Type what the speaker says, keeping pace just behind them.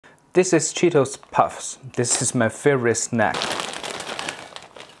This is Cheetos Puffs. This is my favorite snack.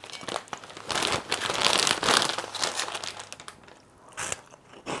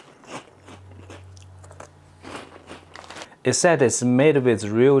 It said it's made with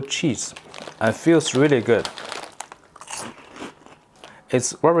real cheese and feels really good.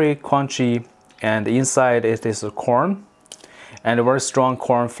 It's very crunchy and inside it is corn and a very strong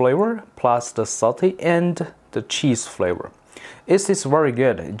corn flavor plus the salty and the cheese flavor. It is very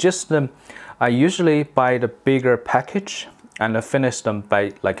good. Just I usually buy the bigger package and I finish them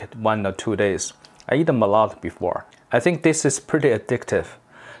by like 1 or 2 days. I eat them a lot before. I think this is pretty addictive,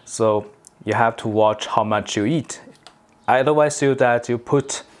 so you have to watch how much you eat. I advise you that you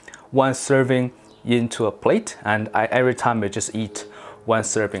put 1 serving into a plate and every time you just eat 1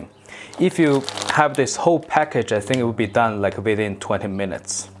 serving. If you have this whole package, I think it will be done like within 20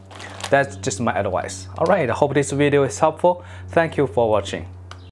 minutes. That's just my advice. Alright, I hope this video is helpful. Thank you for watching.